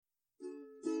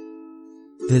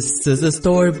This is a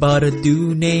story about a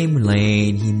dude named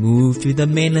Lane. He moved to the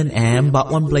mainland and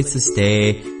bought one place to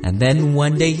stay. And then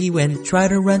one day he went,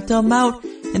 tried to rent them out.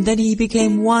 And then he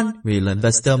became one real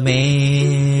investor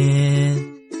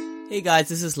man. Hey guys,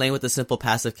 this is Lane with the Simple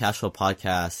Passive Cash Flow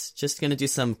Podcast. Just gonna do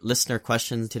some listener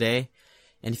questions today.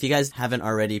 And if you guys haven't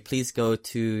already, please go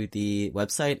to the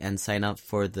website and sign up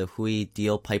for the Hui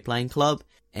Deal Pipeline Club.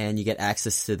 And you get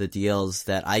access to the deals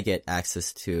that I get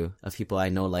access to of people I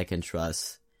know, like, and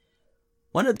trust.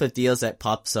 One of the deals that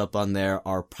pops up on there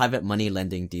are private money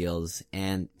lending deals,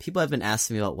 and people have been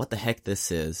asking me about what the heck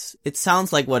this is. It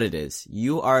sounds like what it is.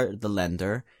 You are the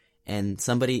lender, and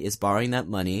somebody is borrowing that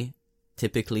money,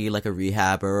 typically like a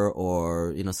rehabber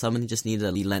or, someone just needed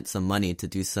to lend some money to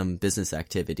do some business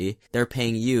activity. They're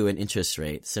paying you an interest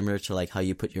rate, similar to like how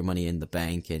you put your money in the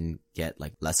bank and get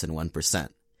like less than 1%.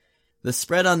 The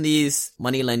spread on these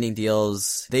money lending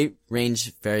deals, they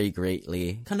range very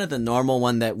greatly. Kind of the normal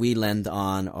one that we lend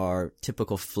on are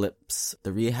typical flips.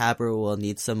 The rehabber will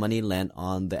need some money lent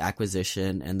on the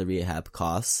acquisition and the rehab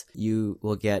costs. You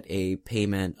will get a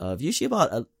payment of usually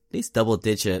about at least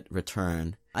double-digit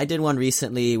return. I did one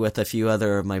recently with a few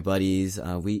other of my buddies.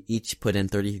 We each put in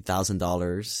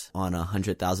 $30,000 on a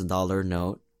 $100,000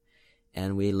 note.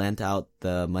 And we lent out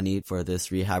the money for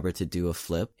this rehabber to do a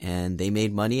flip, and they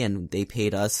made money and they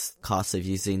paid us costs of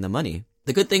using the money.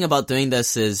 The good thing about doing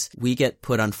this is we get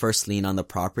put on first lien on the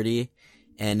property,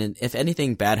 and if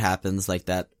anything bad happens, like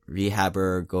that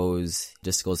rehabber goes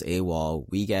AWOL,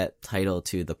 we get title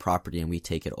to the property and we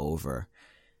take it over.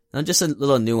 Now, just a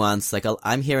little nuance, like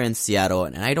I'm here in Seattle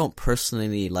and I don't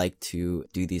personally like to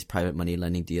do these private money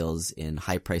lending deals in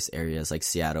high price areas like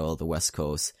Seattle, the West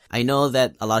Coast. I know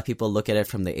that a lot of people look at it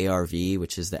from the ARV,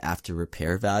 which is the after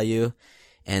repair value,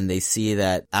 and they see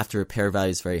that after repair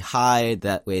value is very high,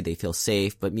 that way they feel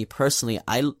safe. But me personally,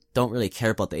 I don't really care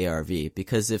about the ARV,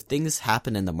 because if things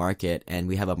happen in the market and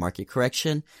we have a market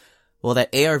correction, well,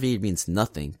 that ARV means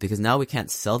nothing, because now we can't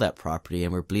sell that property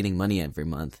and we're bleeding money every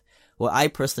month. What I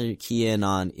personally key in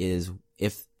on is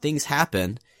if things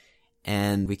happen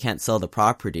and we can't sell the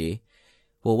property,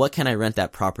 well, what can I rent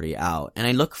that property out? And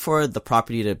I look for the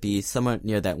property to be somewhat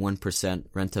near that 1%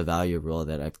 rent to value rule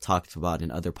that I've talked about in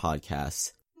other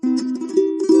podcasts.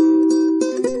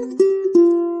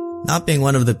 Not being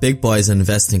one of the big boys in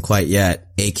investing quite yet,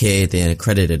 aka the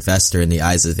accredited investor in the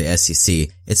eyes of the SEC,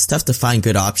 it's tough to find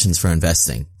good options for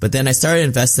investing. But then I started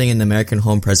investing in the American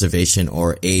Home Preservation,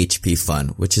 or AHP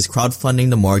Fund, which is crowdfunding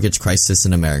the mortgage crisis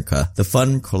in America. The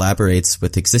fund collaborates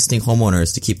with existing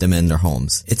homeowners to keep them in their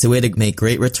homes. It's a way to make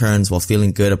great returns while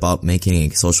feeling good about making a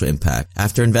social impact.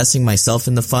 After investing myself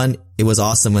in the fund, it was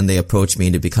awesome when they approached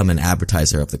me to become an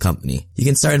advertiser of the company. You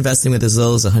can start investing with as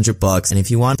little as $100, and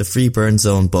if you want the free Burn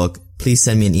Zone book, please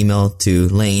send me an email to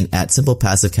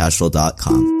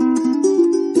lane@simplepassivecashflow.com.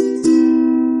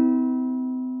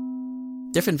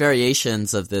 Different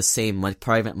variations of this same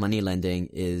private money lending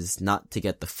is not to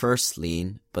get the first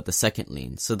lien, but the second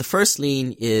lien. So the first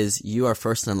lien is you are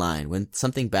first in line. When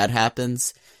something bad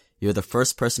happens, you're the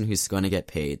first person who's going to get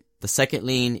paid. The second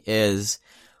lien is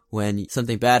when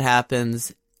something bad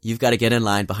happens, you've got to get in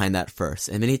line behind that first.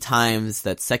 And many times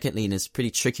that second lien is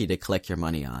pretty tricky to collect your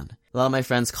money on. A lot of my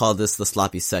friends call this the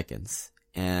sloppy seconds.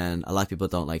 And a lot of people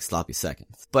don't like sloppy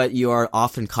seconds. But you are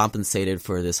often compensated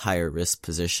for this higher risk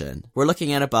position. We're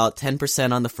looking at about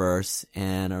 10% on the first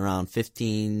and around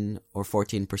 15 or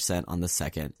 14% on the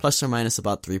second. Plus or minus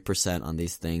about 3% on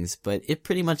these things, but it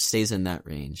pretty much stays in that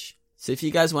range. So if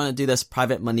you guys want to do this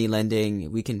private money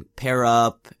lending, we can pair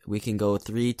up, we can go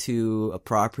 3 to a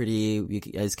property, you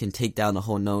guys can take down the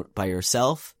whole note by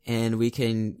yourself, and we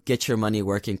can get your money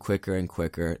working quicker and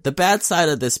quicker. The bad side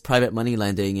of this private money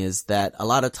lending is that a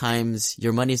lot of times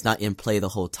your money's not in play the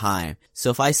whole time. So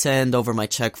if I send over my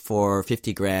check for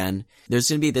 50 grand, there's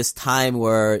going to be this time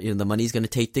where, the money's going to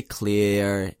take to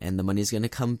clear, and the money's going to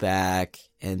come back,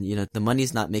 and, the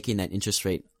money's not making that interest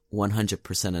rate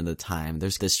 100% of the time.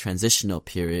 There's this transitional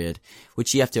period,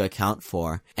 which you have to account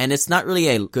for. And it's not really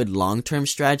a good long-term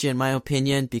strategy, in my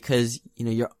opinion, because,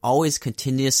 you're always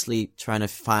continuously trying to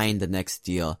find the next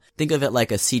deal. Think of it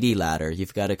like a CD ladder.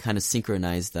 You've got to kind of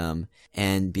synchronize them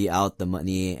and be out the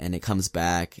money, and it comes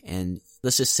back. And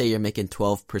let's just say you're making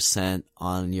 12%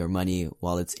 on your money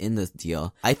while it's in the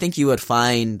deal. I think you would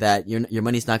find that your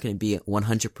money's not going to be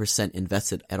 100%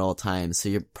 invested at all times. So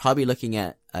you're probably looking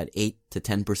at 8 to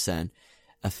 10%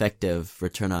 effective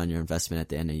return on your investment at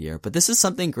the end of the year. But this is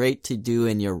something great to do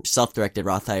in your self-directed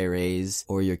Roth IRAs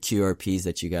or your QRPs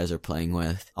that you guys are playing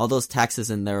with. All those taxes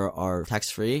in there are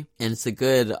tax-free, and it's a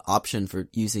good option for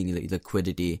using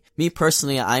liquidity. Me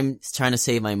personally, I'm trying to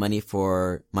save my money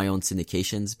for my own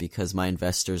syndications because my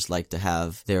investors like to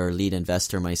have their lead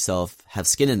investor, myself, have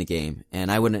skin in the game.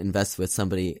 And I wouldn't invest with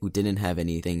somebody who didn't have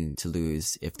anything to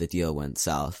lose if the deal went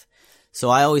south. So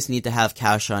I always need to have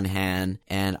cash on hand,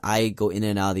 and I go in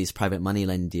and out of these private money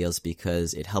lending deals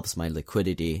because it helps my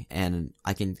liquidity, and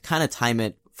I can kind of time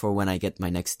it for when I get my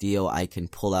next deal. I can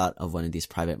pull out of one of these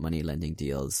private money lending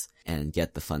deals and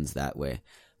get the funds that way.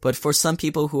 But for some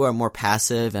people who are more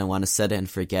passive and want to set it and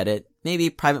forget it, maybe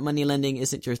private money lending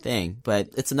isn't your thing, but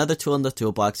it's another tool in the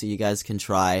toolbox that you guys can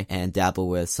try and dabble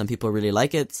with. Some people really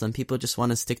like it. Some people just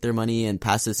want to stick their money in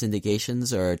passive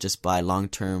syndications or just buy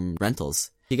long-term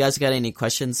rentals. If you guys got any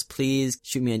questions, please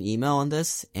shoot me an email on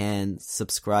this and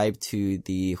subscribe to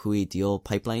the Hui Deal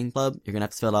Pipeline Club. You're going to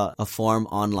have to fill out a form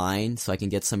online so I can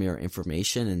get some of your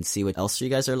information and see what else you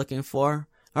guys are looking for.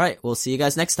 All right, we'll see you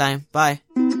guys next time. Bye.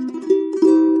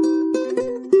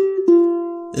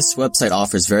 This website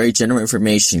offers very general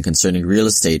information concerning real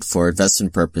estate for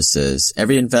investment purposes.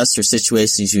 Every investor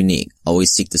situation is unique.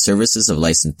 Always seek the services of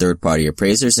licensed third-party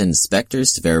appraisers and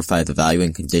inspectors to verify the value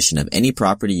and condition of any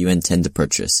property you intend to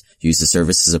purchase. Use the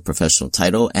services of professional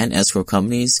title and escrow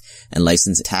companies and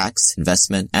licensed tax,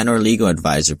 investment, and or legal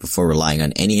advisor before relying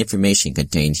on any information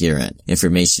contained herein.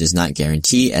 Information is not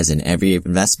guaranteed, as in every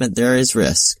investment there is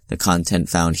risk. The content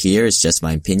found here is just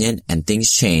my opinion, and things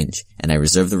change, and I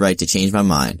reserve the right to change my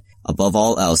mind. Above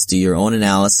all else, do your own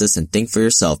analysis and think for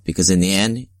yourself, because in the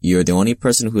end, you are the only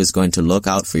person who is going to look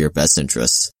out for your best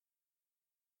interests.